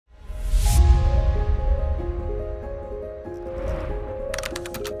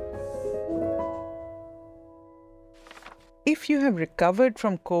if you have recovered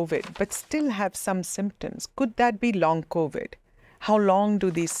from COVID but still have some symptoms, could that be long COVID? How long do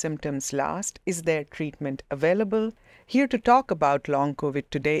these symptoms last? Is there treatment available? Here to talk about long COVID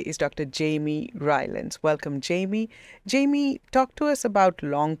today is Dr. Jamie Rylance. Welcome, Jamie. Jamie, talk to us about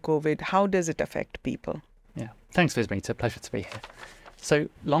long COVID. How does it affect people? Yeah, thanks, Vismi. It's a pleasure to be here. So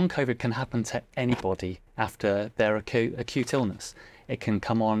long COVID can happen to anybody after their acute illness. It can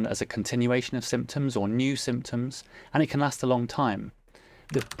come on as a continuation of symptoms or new symptoms, and it can last a long time.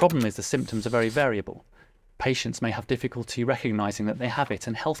 The problem is the symptoms are very variable. Patients may have difficulty recognising that they have it,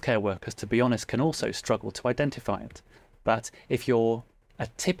 and healthcare workers, to be honest, can also struggle to identify it. But if you're a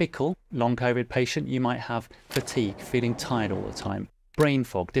typical long COVID patient, you might have fatigue, feeling tired all the time, brain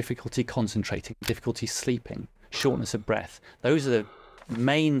fog, difficulty concentrating, difficulty sleeping, shortness of breath. Those are the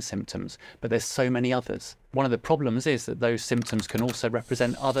main symptoms, but there's so many others. One of the problems is that those symptoms can also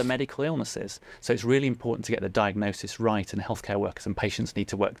represent other medical illnesses. So it's really important to get the diagnosis right, and healthcare workers and patients need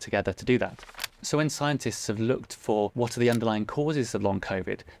to work together to do that. So when scientists have looked for what are the underlying causes of long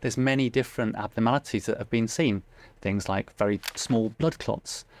COVID, there's many different abnormalities that have been seen. Things like very small blood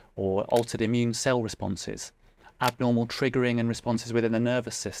clots or altered immune cell responses, abnormal triggering and responses within the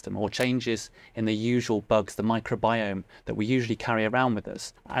nervous system, or changes in the usual bugs, the microbiome that we usually carry around with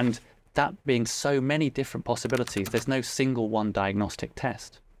us. And that being so many different possibilities, there's no single one diagnostic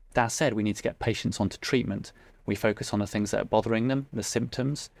test. That said, we need to get patients onto treatment. We focus on the things that are bothering them, the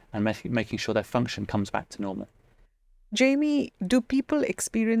symptoms, and making sure their function comes back to normal. Jamie, do people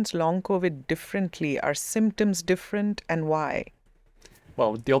experience long COVID differently? Are symptoms different, and why?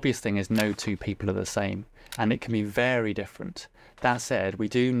 Well, the obvious thing is no two people are the same, and it can be very different. That said, we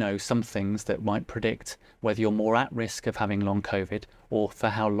do know some things that might predict whether you're more at risk of having long COVID or for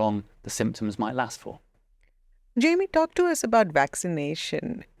how long the symptoms might last for. Jamie, talk to us about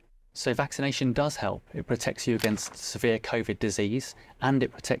vaccination. So vaccination does help. It protects you against severe COVID disease, and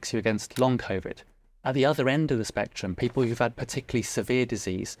it protects you against long COVID. At the other end of the spectrum, people who've had particularly severe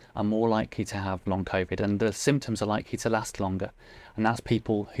disease are more likely to have long COVID, and the symptoms are likely to last longer. And that's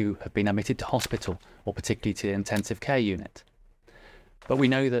people who have been admitted to hospital, or particularly to the intensive care unit. But we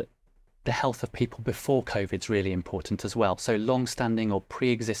know that the health of people before COVID is really important as well. So long-standing or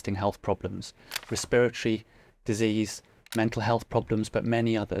pre-existing health problems, respiratory disease, mental health problems, but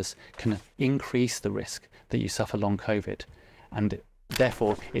many others can increase the risk that you suffer long COVID. And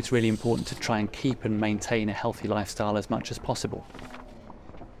therefore, it's really important to try and keep and maintain a healthy lifestyle as much as possible.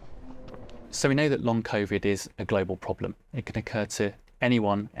 So we know that long COVID is a global problem. It can occur to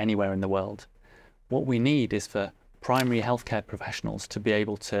anyone, anywhere in the world. What we need is for primary healthcare professionals to be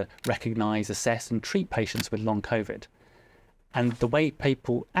able to recognise, assess and treat patients with long COVID. And the way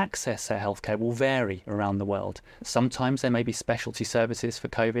people access their healthcare will vary around the world. Sometimes there may be specialty services for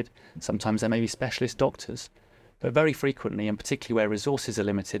COVID, sometimes there may be specialist doctors. But very frequently, and particularly where resources are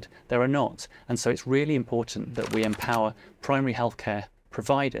limited, there are not. And so it's really important that we empower primary healthcare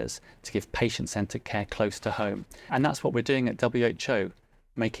providers to give patient-centred care close to home. And that's what we're doing at WHO,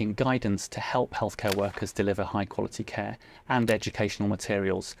 making guidance to help healthcare workers deliver high-quality care and educational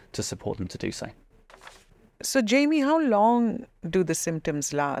materials to support them to do so. So, Jamie, how long do the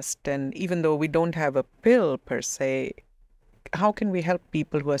symptoms last? And even though we don't have a pill per se, how can we help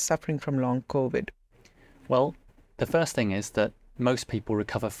people who are suffering from long COVID? Well, the first thing is that most people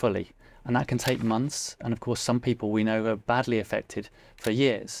recover fully, and that can take months. And of course, some people we know are badly affected for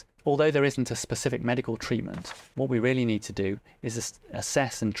years. Although there isn't a specific medical treatment, what we really need to do is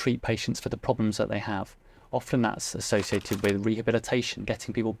assess and treat patients for the problems that they have. Often that's associated with rehabilitation,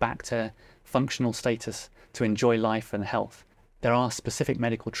 getting people back to functional status to enjoy life and health. There are specific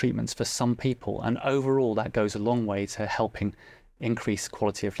medical treatments for some people, and overall that goes a long way to helping increase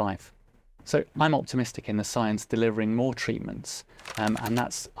quality of life. So I'm optimistic in the science delivering more treatments, and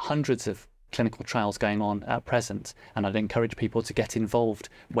that's hundreds of clinical trials going on at present, and I'd encourage people to get involved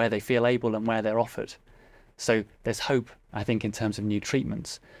where they feel able and where they're offered. So there's hope, I think, in terms of new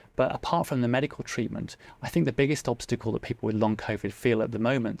treatments. But apart from the medical treatment, I think the biggest obstacle that people with long COVID feel at the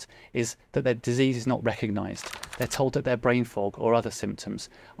moment is that their disease is not recognised. They're told that their brain fog or other symptoms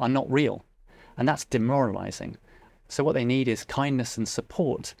are not real, and that's demoralising. So what they need is kindness and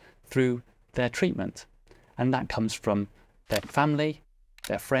support through their treatment, and that comes from their family,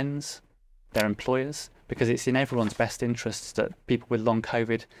 their friends, their employers, because it's in everyone's best interests that people with long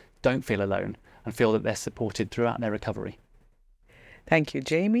COVID don't feel alone and feel that they're supported throughout their recovery. Thank you,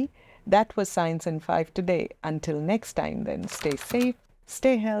 Jamie. That was Science in 5 today. Until next time then, stay safe,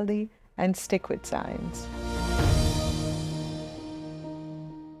 stay healthy, and stick with science.